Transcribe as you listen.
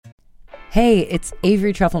Hey, it's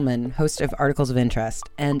Avery Trufelman, host of Articles of Interest,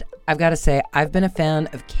 and I've got to say, I've been a fan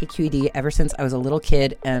of KQED ever since I was a little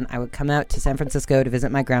kid, and I would come out to San Francisco to visit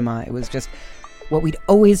my grandma. It was just what we'd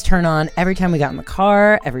always turn on every time we got in the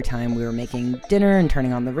car, every time we were making dinner and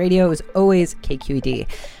turning on the radio. It was always KQED.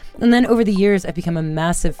 And then over the years, I've become a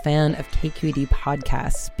massive fan of KQED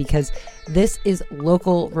podcasts because this is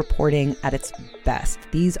local reporting at its best.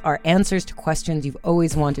 These are answers to questions you've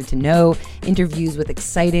always wanted to know, interviews with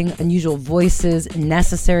exciting, unusual voices,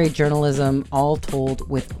 necessary journalism, all told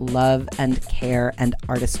with love and care and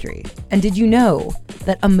artistry. And did you know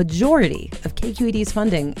that a majority of KQED's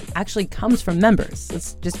funding actually comes from members?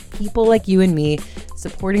 It's just people like you and me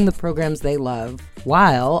supporting the programs they love,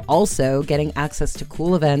 while also getting access to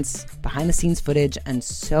cool events, behind-the-scenes footage, and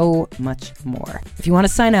so much more. If you want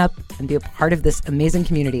to sign up and be a part of this amazing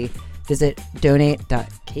community, visit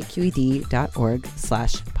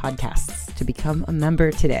donate.kqed.org/podcasts to become a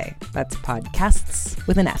member today. That's podcasts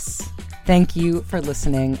with an S. Thank you for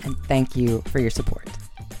listening, and thank you for your support.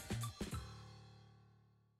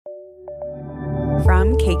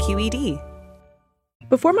 From KQED.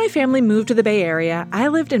 Before my family moved to the Bay Area, I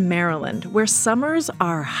lived in Maryland, where summers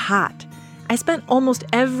are hot. I spent almost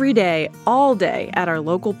every day, all day, at our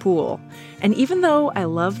local pool. And even though I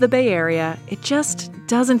love the Bay Area, it just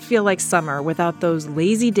doesn't feel like summer without those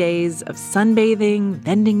lazy days of sunbathing,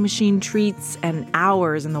 vending machine treats, and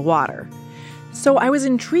hours in the water. So I was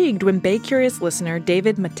intrigued when Bay Curious listener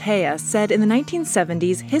David Matea said in the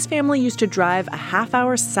 1970s his family used to drive a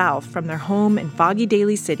half-hour south from their home in foggy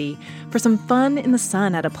Daly City for some fun in the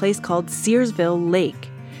sun at a place called Searsville Lake.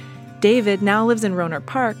 David now lives in Rohnert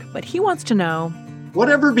Park, but he wants to know,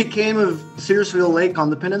 whatever became of Searsville Lake on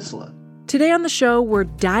the peninsula? Today on the show, we're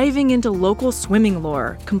diving into local swimming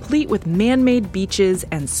lore, complete with man-made beaches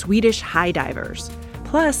and Swedish high divers.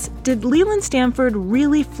 Plus, did Leland Stanford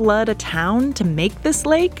really flood a town to make this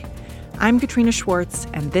lake? I'm Katrina Schwartz,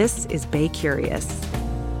 and this is Bay Curious.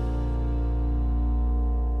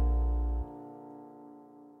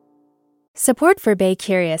 Support for Bay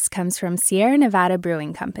Curious comes from Sierra Nevada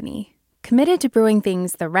Brewing Company, committed to brewing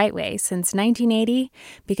things the right way since 1980,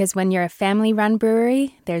 because when you're a family-run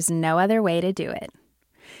brewery, there's no other way to do it.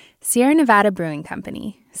 Sierra Nevada Brewing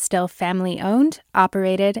Company, still family-owned,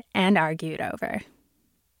 operated, and argued over.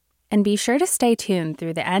 And be sure to stay tuned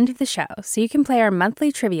through the end of the show so you can play our monthly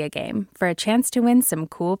trivia game for a chance to win some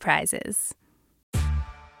cool prizes.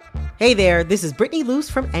 Hey there, this is Brittany Luce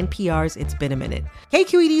from NPR's It's Been a Minute.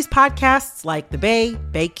 KQED's podcasts like The Bay,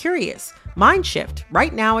 Bay Curious, Mind Shift,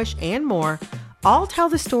 Right Nowish, and more all tell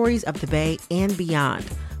the stories of the Bay and beyond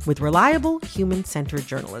with reliable, human-centered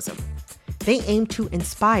journalism. They aim to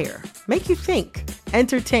inspire, make you think,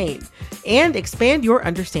 entertain, and expand your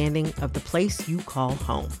understanding of the place you call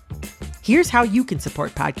home. Here's how you can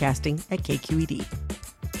support podcasting at KQED.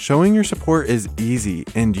 Showing your support is easy,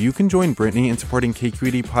 and you can join Brittany in supporting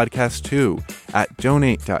KQED podcasts too at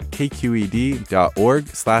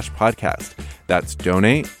donate.kqed.org/podcast. That's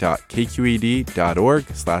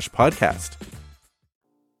donate.kqed.org/podcast.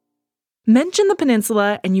 Mention the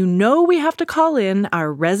peninsula, and you know we have to call in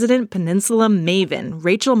our resident peninsula maven,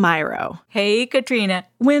 Rachel Myrow. Hey, Katrina.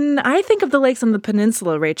 When I think of the lakes on the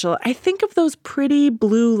peninsula, Rachel, I think of those pretty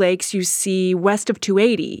blue lakes you see west of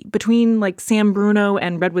 280, between like San Bruno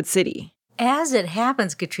and Redwood City. As it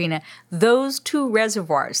happens, Katrina, those two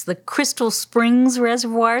reservoirs, the Crystal Springs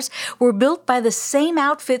reservoirs, were built by the same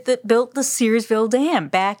outfit that built the Searsville Dam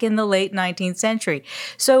back in the late 19th century.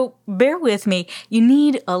 So bear with me, you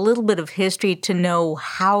need a little bit of history to know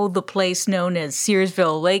how the place known as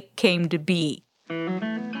Searsville Lake came to be.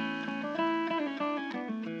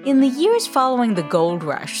 In the years following the gold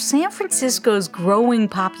rush, San Francisco's growing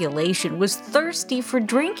population was thirsty for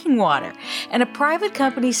drinking water, and a private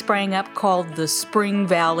company sprang up called the Spring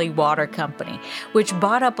Valley Water Company, which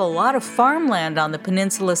bought up a lot of farmland on the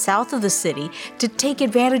peninsula south of the city to take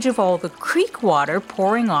advantage of all the creek water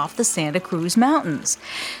pouring off the Santa Cruz Mountains.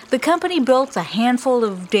 The company built a handful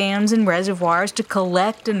of dams and reservoirs to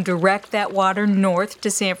collect and direct that water north to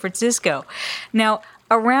San Francisco. Now,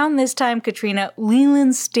 around this time, Katrina,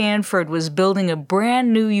 Leland Stanford was building a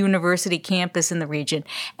brand new university campus in the region,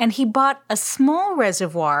 and he bought a small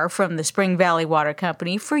reservoir from the Spring Valley Water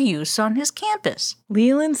Company for use on his campus.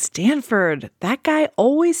 Leland Stanford. That guy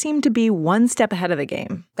always seemed to be one step ahead of the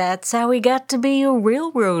game. That's how he got to be a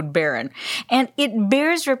railroad baron. And it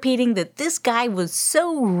bears repeating that this guy was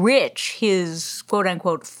so rich, his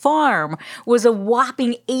quote-unquote farm was a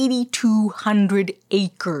whopping 8,200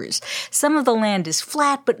 acres. Some of the land is flat,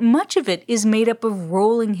 but much of it is made up of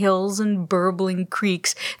rolling hills and burbling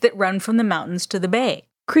creeks that run from the mountains to the bay.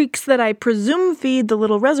 creeks that I presume feed the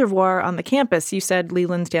little reservoir on the campus you said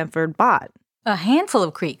Leland Stanford bought. A handful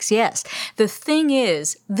of creeks, yes. The thing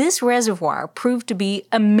is, this reservoir proved to be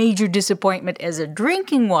a major disappointment as a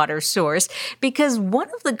drinking water source because one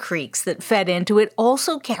of the creeks that fed into it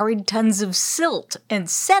also carried tons of silt and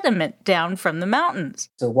sediment down from the mountains.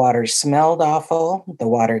 The water smelled awful. The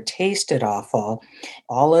water tasted awful.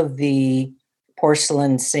 All of the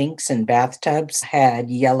porcelain sinks and bathtubs had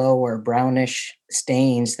yellow or brownish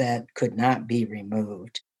stains that could not be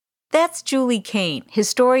removed. That's Julie Kane,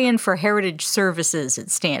 historian for Heritage Services at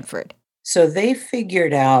Stanford. So they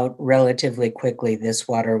figured out relatively quickly this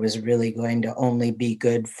water was really going to only be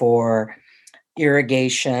good for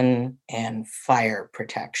irrigation and fire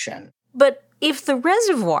protection. But if the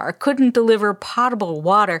reservoir couldn't deliver potable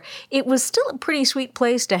water, it was still a pretty sweet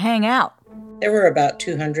place to hang out. There were about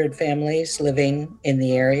 200 families living in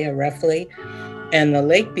the area, roughly, and the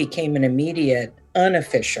lake became an immediate,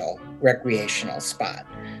 unofficial recreational spot,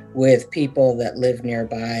 with people that live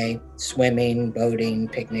nearby swimming, boating,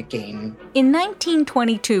 picnicking. In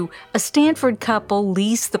 1922, a Stanford couple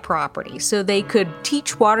leased the property so they could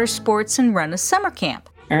teach water sports and run a summer camp.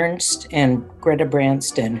 Ernst and Greta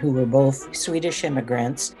Branston, who were both Swedish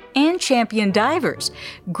immigrants, and champion divers.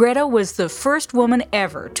 Greta was the first woman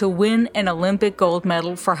ever to win an Olympic gold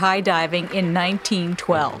medal for high diving in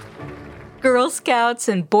 1912. Girl Scouts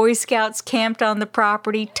and Boy Scouts camped on the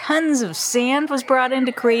property. Tons of sand was brought in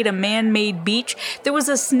to create a man-made beach. There was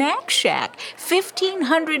a snack shack.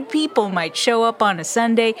 1,500 people might show up on a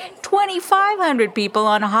Sunday, 2,500 people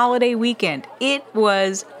on a holiday weekend. It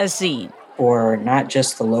was a scene. For not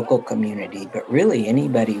just the local community, but really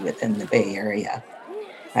anybody within the Bay Area.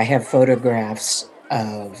 I have photographs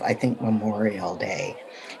of, I think, Memorial Day,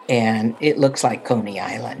 and it looks like Coney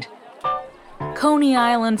Island. Coney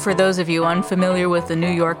Island, for those of you unfamiliar with the New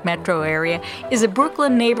York metro area, is a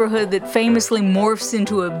Brooklyn neighborhood that famously morphs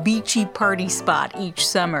into a beachy party spot each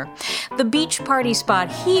summer. The beach party spot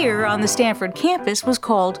here on the Stanford campus was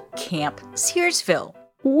called Camp Searsville.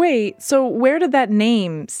 Wait, so where did that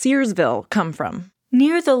name, Searsville, come from?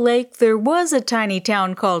 Near the lake, there was a tiny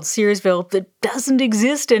town called Searsville that doesn't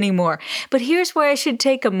exist anymore. But here's where I should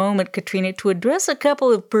take a moment, Katrina, to address a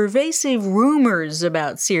couple of pervasive rumors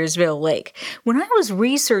about Searsville Lake. When I was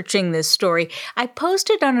researching this story, I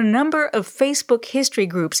posted on a number of Facebook history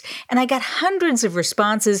groups, and I got hundreds of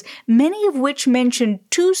responses, many of which mentioned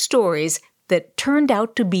two stories that turned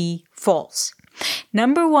out to be false.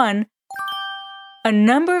 Number one, a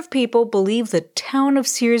number of people believe the town of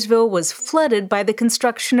Searsville was flooded by the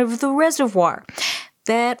construction of the reservoir.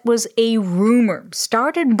 That was a rumor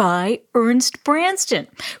started by Ernst Branston,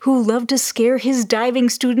 who loved to scare his diving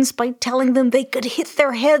students by telling them they could hit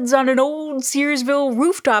their heads on an old Searsville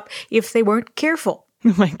rooftop if they weren't careful.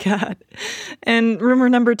 Oh my God. And rumor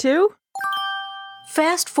number two?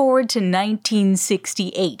 Fast forward to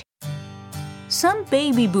 1968. Some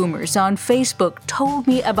baby boomers on Facebook told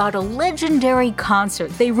me about a legendary concert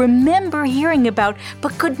they remember hearing about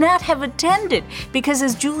but could not have attended because,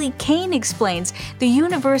 as Julie Kane explains, the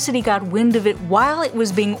university got wind of it while it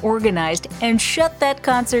was being organized and shut that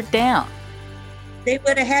concert down. They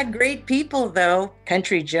would have had great people, though.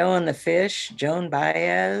 Country Joe and the Fish, Joan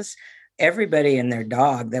Baez, everybody and their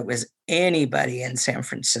dog that was anybody in San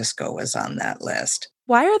Francisco was on that list.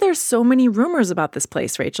 Why are there so many rumors about this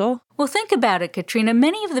place, Rachel? Well, think about it, Katrina.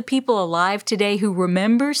 Many of the people alive today who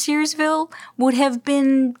remember Searsville would have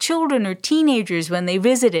been children or teenagers when they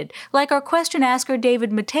visited, like our question asker David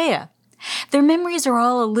Matea. Their memories are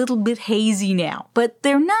all a little bit hazy now, but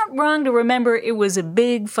they're not wrong to remember it was a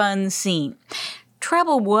big, fun scene.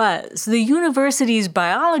 Trouble was, the university's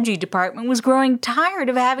biology department was growing tired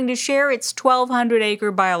of having to share its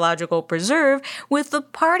 1,200-acre biological preserve with the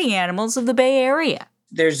party animals of the Bay Area.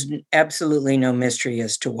 There's absolutely no mystery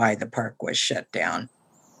as to why the park was shut down.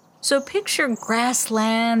 So picture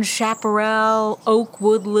grassland, chaparral, oak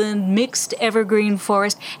woodland, mixed evergreen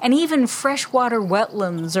forest, and even freshwater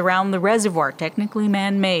wetlands around the reservoir, technically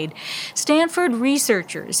man-made. Stanford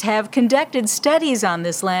researchers have conducted studies on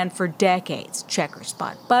this land for decades. Checker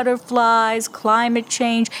spot butterflies, climate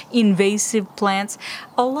change, invasive plants.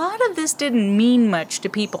 A lot of this didn't mean much to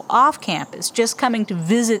people off campus, just coming to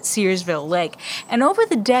visit Searsville Lake. And over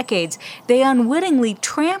the decades, they unwittingly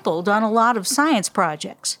trampled on a lot of science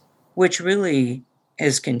projects. Which really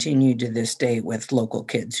has continued to this day with local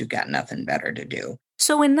kids who got nothing better to do.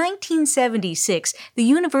 So in 1976, the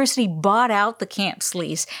university bought out the camp's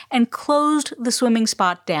lease and closed the swimming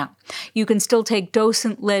spot down. You can still take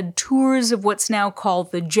docent-led tours of what's now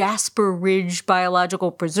called the Jasper Ridge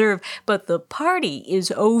Biological Preserve, but the party is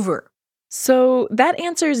over. So that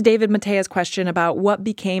answers David Matea's question about what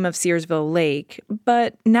became of Searsville Lake.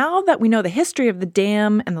 But now that we know the history of the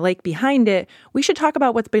dam and the lake behind it, we should talk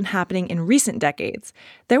about what's been happening in recent decades.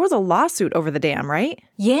 There was a lawsuit over the dam, right?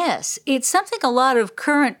 Yes, it's something a lot of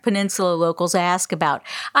current peninsula locals ask about.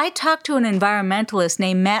 I talked to an environmentalist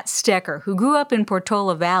named Matt Stecker, who grew up in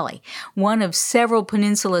Portola Valley, one of several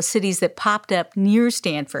peninsula cities that popped up near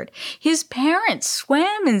Stanford. His parents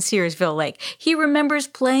swam in Searsville Lake. He remembers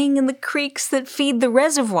playing in the creeks that feed the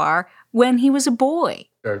reservoir when he was a boy.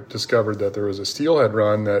 I discovered that there was a steelhead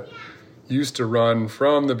run that used to run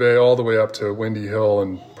from the bay all the way up to Windy Hill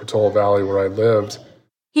and Portola Valley where I lived.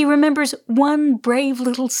 He remembers one brave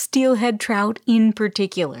little steelhead trout in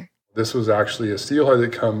particular. This was actually a steelhead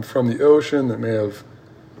that come from the ocean that may have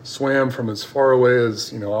swam from as far away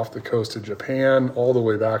as, off the coast of Japan, all the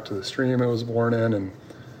way back to the stream it was born in. And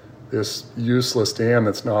this useless dam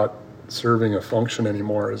that's not serving a function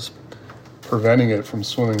anymore is preventing it from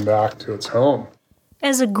swimming back to its home.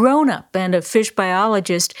 As a grown-up and a fish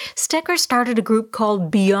biologist, Stecker started a group called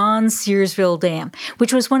Beyond Searsville Dam,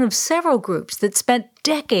 which was one of several groups that spent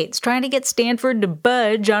decades trying to get Stanford to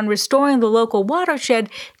budge on restoring the local watershed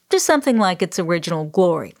to something like its original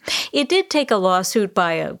glory. It did take a lawsuit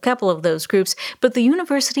by a couple of those groups, but the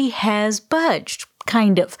university has budged.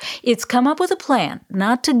 Kind of. It's come up with a plan,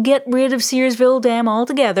 not to get rid of Searsville Dam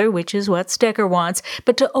altogether, which is what Stecker wants,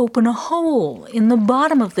 but to open a hole in the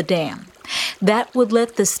bottom of the dam. That would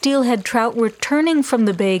let the steelhead trout returning from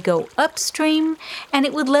the bay go upstream, and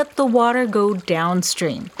it would let the water go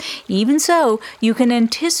downstream. Even so, you can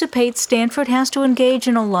anticipate Stanford has to engage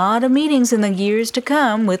in a lot of meetings in the years to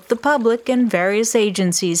come with the public and various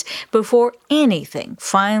agencies before anything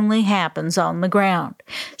finally happens on the ground.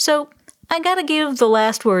 So, I gotta give the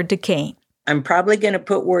last word to Kane. I'm probably going to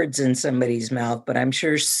put words in somebody's mouth, but I'm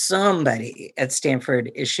sure somebody at Stanford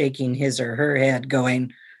is shaking his or her head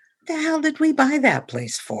going, the hell did we buy that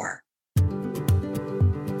place for?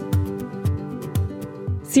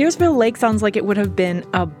 Searsville Lake sounds like it would have been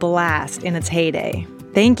a blast in its heyday.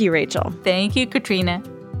 Thank you, Rachel. Thank you, Katrina.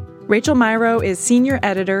 Rachel Myrow is senior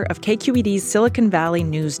editor of KQED's Silicon Valley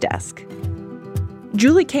News Desk.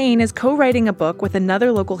 Julie Kane is co-writing a book with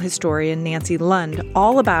another local historian, Nancy Lund,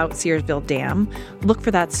 all about Searsville Dam. Look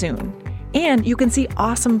for that soon. And you can see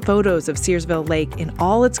awesome photos of Searsville Lake in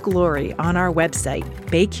all its glory on our website,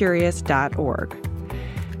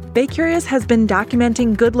 baycurious.org. Bay Curious has been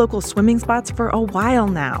documenting good local swimming spots for a while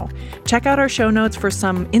now. Check out our show notes for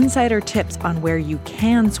some insider tips on where you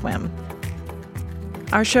can swim.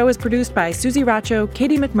 Our show is produced by Susie Racho,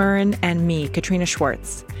 Katie McMurrin, and me, Katrina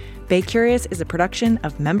Schwartz. Bay Curious is a production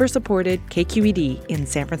of member-supported KQED in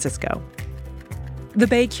San Francisco. The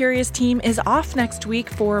Bay Curious team is off next week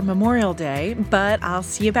for Memorial Day, but I'll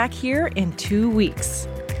see you back here in 2 weeks.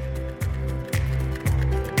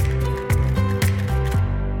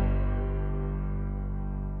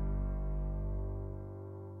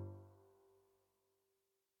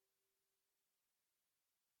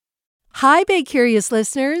 Hi, Bay Curious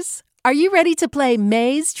listeners. Are you ready to play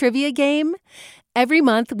May's Trivia Game? Every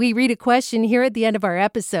month, we read a question here at the end of our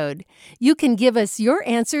episode. You can give us your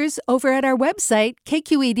answers over at our website,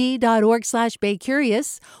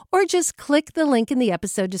 kqed.org/baycurious, or just click the link in the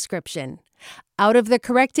episode description. Out of the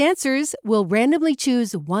correct answers, we'll randomly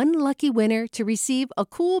choose one lucky winner to receive a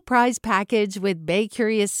cool prize package with Bay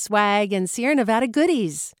Curious swag and Sierra Nevada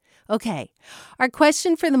goodies. Okay, our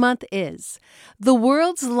question for the month is, the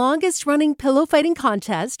world's longest-running pillow fighting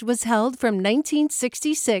contest was held from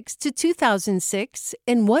 1966 to 2006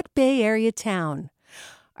 in what Bay Area town?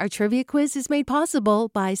 Our trivia quiz is made possible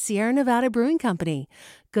by Sierra Nevada Brewing Company.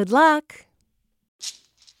 Good luck!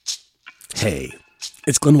 Hey,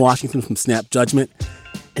 it's Glenn Washington from Snap Judgment,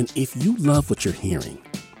 and if you love what you're hearing,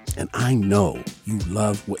 and I know you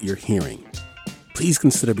love what you're hearing, please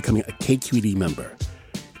consider becoming a KQED member.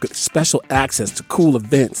 Get special access to cool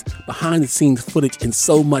events, behind-the-scenes footage, and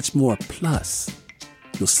so much more. Plus,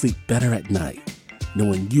 you'll sleep better at night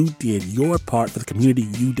knowing you did your part for the community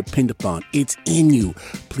you depend upon. It's in you.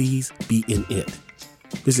 Please be in it.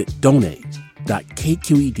 Visit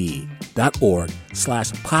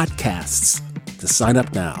donate.kqed.org/podcasts to sign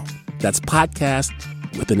up now. That's podcast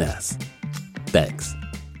with an S. Thanks.